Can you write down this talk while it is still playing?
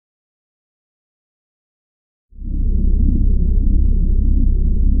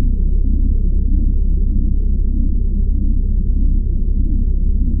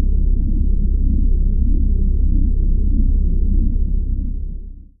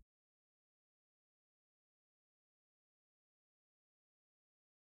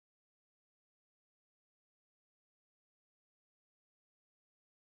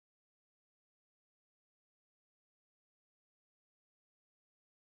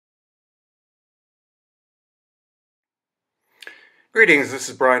Greetings, this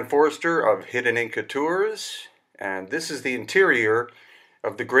is Brian Forrester of Hidden Inca Tours, and this is the interior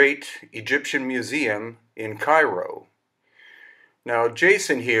of the Great Egyptian Museum in Cairo. Now,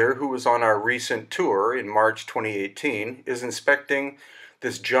 Jason here, who was on our recent tour in March 2018, is inspecting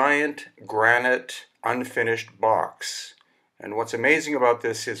this giant granite unfinished box. And what's amazing about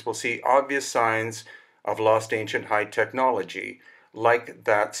this is we'll see obvious signs of lost ancient high technology, like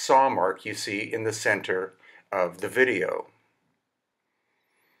that saw mark you see in the center of the video.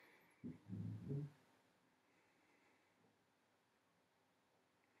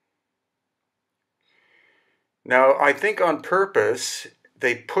 Now, I think on purpose,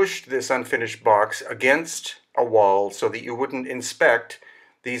 they pushed this unfinished box against a wall so that you wouldn't inspect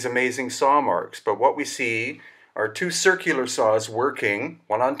these amazing saw marks. But what we see are two circular saws working,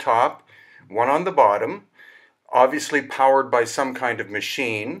 one on top, one on the bottom, obviously powered by some kind of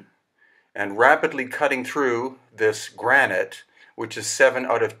machine, and rapidly cutting through this granite, which is 7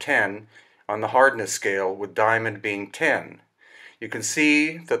 out of 10 on the hardness scale, with diamond being 10. You can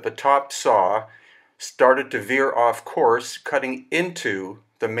see that the top saw started to veer off course, cutting into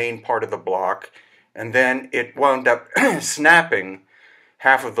the main part of the block, and then it wound up snapping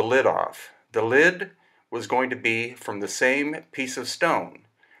half of the lid off. The lid was going to be from the same piece of stone,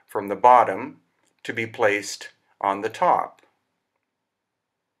 from the bottom to be placed on the top.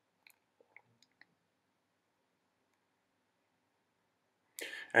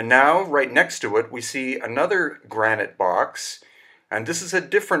 And now, right next to it, we see another granite box. And this is a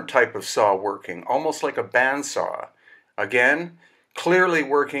different type of saw working, almost like a bandsaw. Again, clearly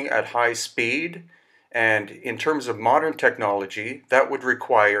working at high speed, and in terms of modern technology, that would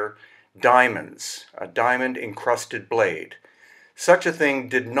require diamonds, a diamond-encrusted blade. Such a thing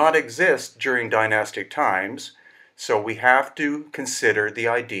did not exist during dynastic times, so we have to consider the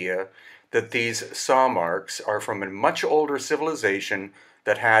idea that these saw marks are from a much older civilization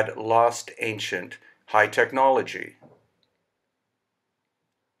that had lost ancient high technology.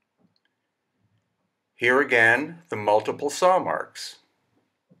 Here again, the multiple saw marks.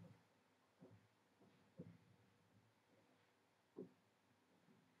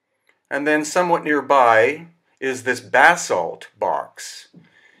 And then somewhat nearby is this basalt box.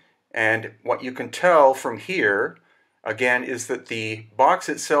 And what you can tell from here, again, is that the box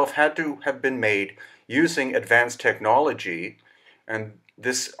itself had to have been made using advanced technology. And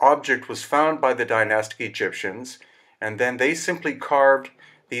this object was found by the dynastic Egyptians, and then they simply carved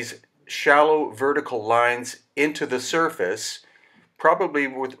these shallow vertical lines into the surface, probably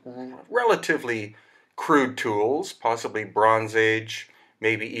with relatively crude tools, possibly Bronze Age,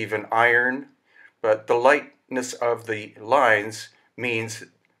 maybe even iron, but the lightness of the lines means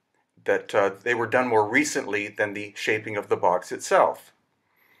that they were done more recently than the shaping of the box itself.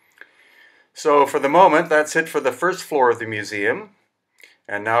 So for the moment, that's it for the first floor of the museum,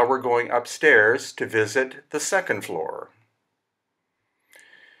 and now we're going upstairs to visit the second floor.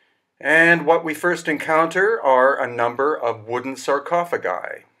 And what we first encounter are a number of wooden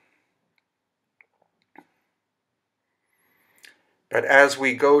sarcophagi. But as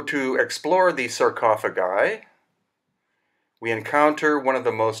we go to explore these sarcophagi, we encounter one of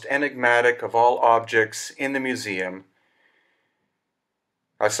the most enigmatic of all objects in the museum.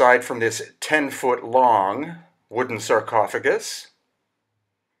 Aside from this 10-foot long wooden sarcophagus,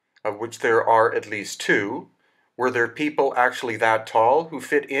 of which there are at least two, were there people actually that tall who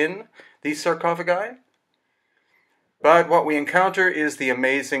fit in these sarcophagi? But what we encounter is the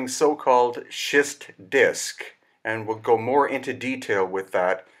amazing so-called schist disc, and we'll go more into detail with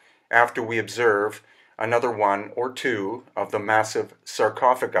that after we observe another one or two of the massive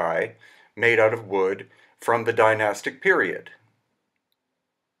sarcophagi made out of wood from the dynastic period.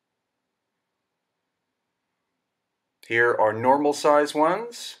 Here are normal size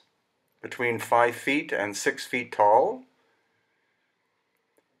ones, between 5 feet and 6 feet tall.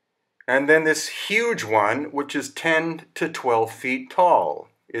 And then this huge one, which is 10 to 12 feet tall.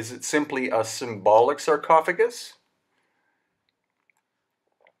 Is it simply a symbolic sarcophagus?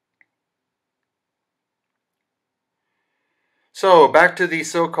 So back to the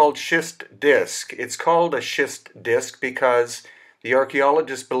so-called schist disc. It's called a schist disc because the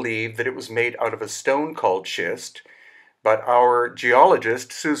archaeologists believe that it was made out of a stone called schist, but our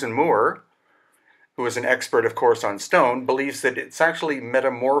geologist, Susan Moore, who is an expert, of course, on stone, believes that it's actually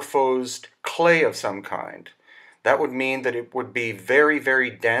metamorphosed clay of some kind. That would mean that it would be very,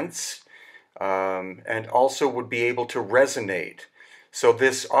 very dense and also would be able to resonate. So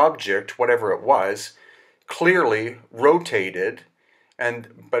this object, whatever it was, clearly rotated.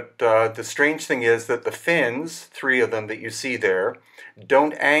 But the strange thing is that the fins, 3 of them that you see there,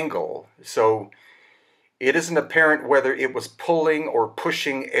 don't angle. So It isn't apparent whether it was pulling or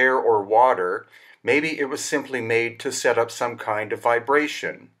pushing air or water. Maybe it was simply made to set up some kind of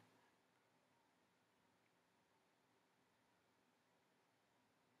vibration.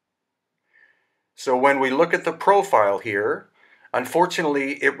 So when we look at the profile here,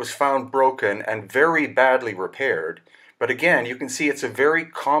 unfortunately it was found broken and very badly repaired. But again, you can see it's a very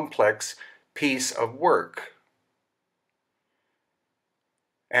complex piece of work.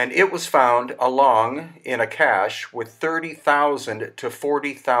 And it was found along in a cache with 30,000 to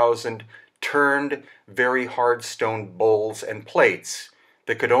 40,000 turned very hard stone bowls and plates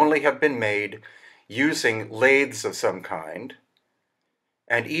that could only have been made using lathes of some kind.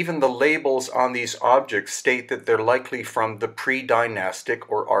 And even the labels on these objects state that they're likely from the pre-dynastic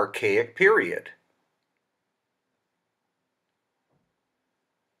or archaic period.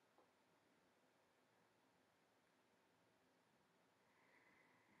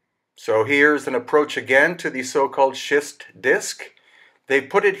 So here's an approach again to the so-called schist disk. They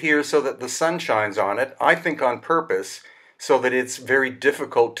put it here so that the sun shines on it, I think on purpose, so that it's very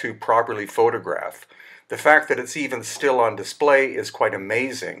difficult to properly photograph. The fact that it's even still on display is quite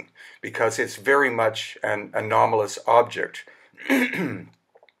amazing because it's very much an anomalous object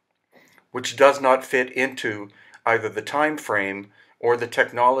which does not fit into either the time frame or the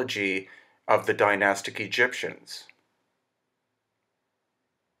technology of the dynastic Egyptians.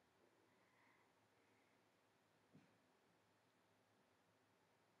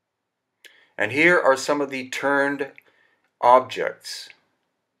 And here are some of the turned objects.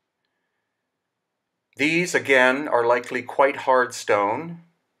 These, again, are likely quite hard stone,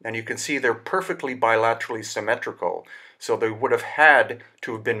 and you can see they're perfectly bilaterally symmetrical, so they would have had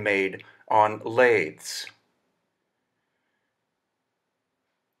to have been made on lathes.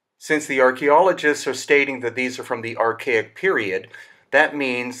 Since the archaeologists are stating that these are from the archaic period, that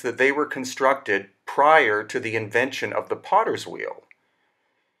means that they were constructed prior to the invention of the potter's wheel.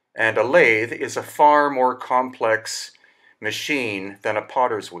 And a lathe is a far more complex machine than a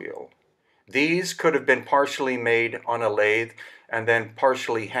potter's wheel. These could have been partially made on a lathe and then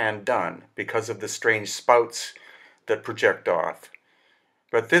partially hand done because of the strange spouts that project off.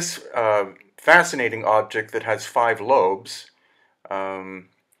 But this fascinating object that has 5 lobes,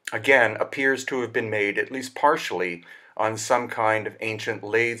 again, appears to have been made at least partially on some kind of ancient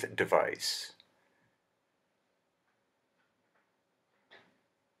lathe device.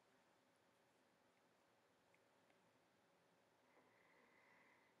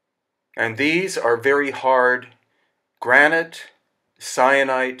 And these are very hard granite,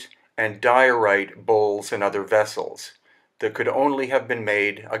 syenite, and diorite bowls and other vessels that could only have been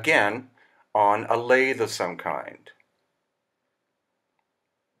made, again, on a lathe of some kind.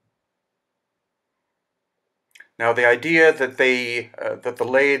 Now, the idea that the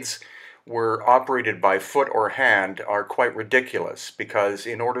lathes were operated by foot or hand are quite ridiculous because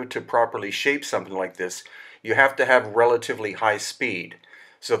in order to properly shape something like this, you have to have relatively high speed.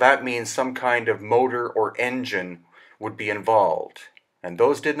 So that means some kind of motor or engine would be involved. And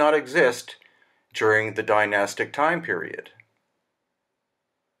those did not exist during the dynastic time period.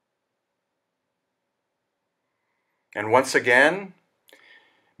 And once again,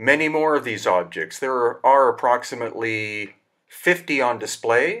 many more of these objects. There are approximately 50 on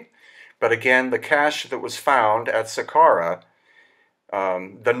display, but again, the cache that was found at Saqqara,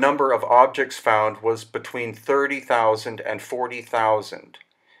 the number of objects found was between 30,000 and 40,000.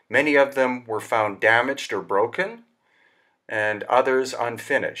 Many of them were found damaged or broken, and others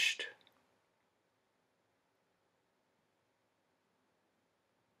unfinished.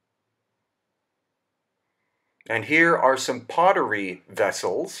 And here are some pottery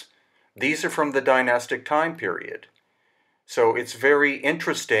vessels. These are from the dynastic time period. So it's very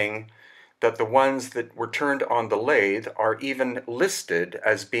interesting that the ones that were turned on the lathe are even listed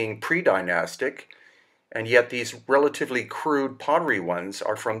as being pre-dynastic, and yet these relatively crude pottery ones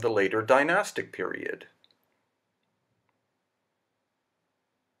are from the later dynastic period.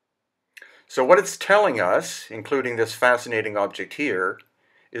 So what it's telling us, including this fascinating object here,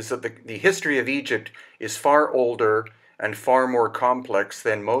 is that the history of Egypt is far older and far more complex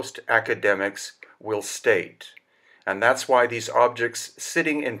than most academics will state. And that's why these objects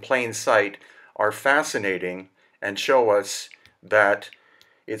sitting in plain sight are fascinating and show us that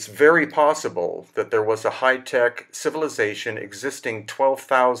it's very possible that there was a high-tech civilization existing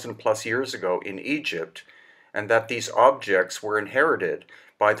 12,000 plus years ago in Egypt, and that these objects were inherited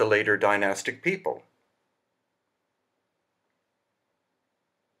by the later dynastic people.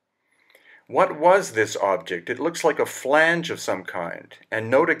 What was this object? It looks like a flange of some kind. And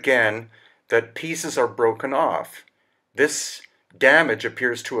note again that pieces are broken off. This damage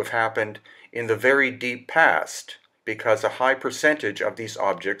appears to have happened in the very deep past, because a high percentage of these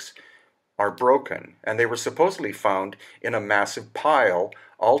objects are broken, and they were supposedly found in a massive pile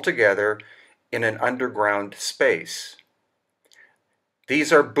all together in an underground space.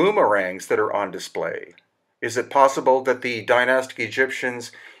 These are boomerangs that are on display. Is it possible that the dynastic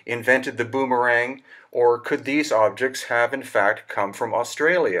Egyptians invented the boomerang, or could these objects have in fact come from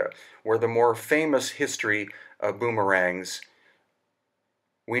Australia, where the more famous history of boomerangs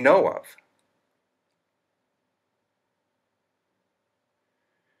we know of?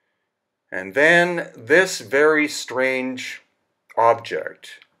 And then this very strange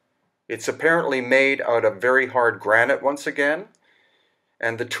object. It's apparently made out of very hard granite once again,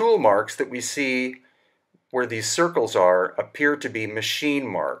 and the tool marks that we see where these circles are appear to be machine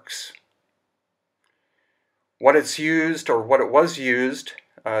marks. What it's used, or what it was used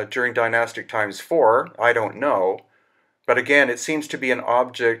during dynastic times for, I don't know, but again, it seems to be an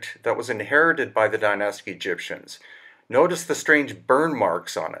object that was inherited by the dynastic Egyptians. Notice the strange burn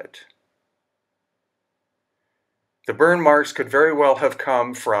marks on it. The burn marks could very well have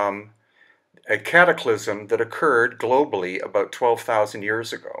come from a cataclysm that occurred globally about 12,000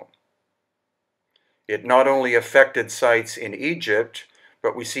 years ago. It not only affected sites in Egypt,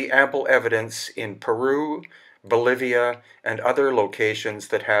 but we see ample evidence in Peru, Bolivia, and other locations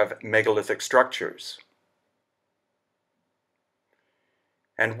that have megalithic structures.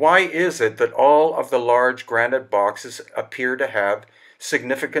 And why is it that all of the large granite boxes appear to have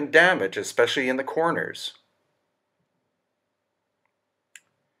significant damage, especially in the corners?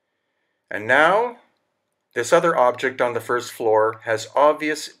 And now, this other object on the first floor has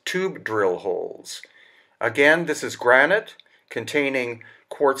obvious tube drill holes. Again, this is granite containing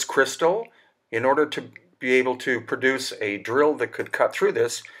quartz crystal. In order to be able to produce a drill that could cut through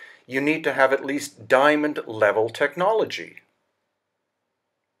this, you need to have at least diamond level technology.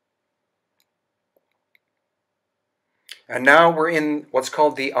 And now we're in what's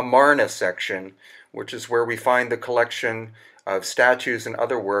called the Amarna section, which is where we find the collection of statues and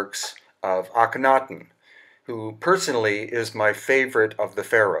other works of Akhenaten, who personally is my favorite of the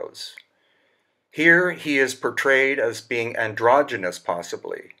pharaohs. Here he is portrayed as being androgynous,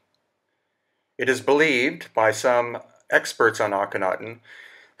 possibly. It is believed by some experts on Akhenaten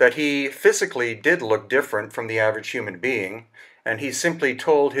that he physically did look different from the average human being, and he simply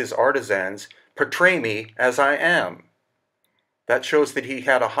told his artisans, "Portray me as I am." That shows that he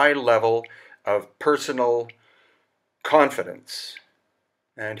had a high level of personal confidence.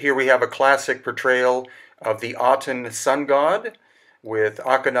 And here we have a classic portrayal of the Aten sun god with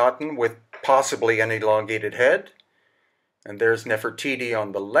Akhenaten with possibly an elongated head. And there's Nefertiti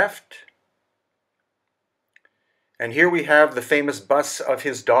on the left. And here we have the famous busts of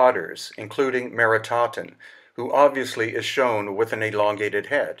his daughters, including Meritaten, who obviously is shown with an elongated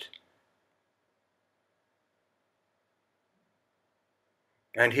head.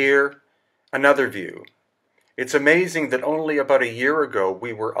 And here, another view. It's amazing that only about a year ago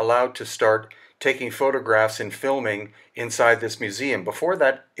we were allowed to start taking photographs and filming inside this museum. Before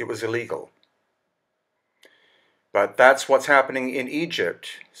that, it was illegal. But that's what's happening in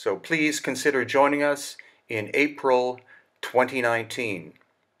Egypt. So please consider joining us in April 2019.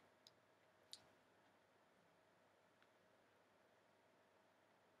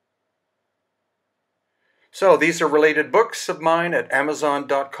 So these are related books of mine at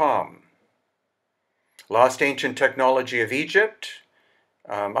Amazon.com. Lost Ancient Technology of Egypt.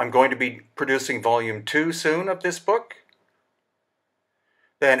 I'm going to be producing volume 2 soon of this book.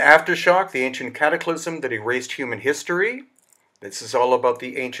 Then Aftershock, the Ancient Cataclysm that Erased Human History. This is all about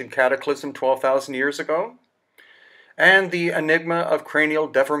the ancient cataclysm 12,000 years ago. And The Enigma of Cranial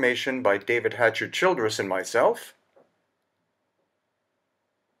Deformation by David Hatcher Childress and myself.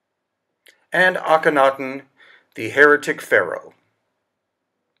 And Akhenaten, the Heretic Pharaoh.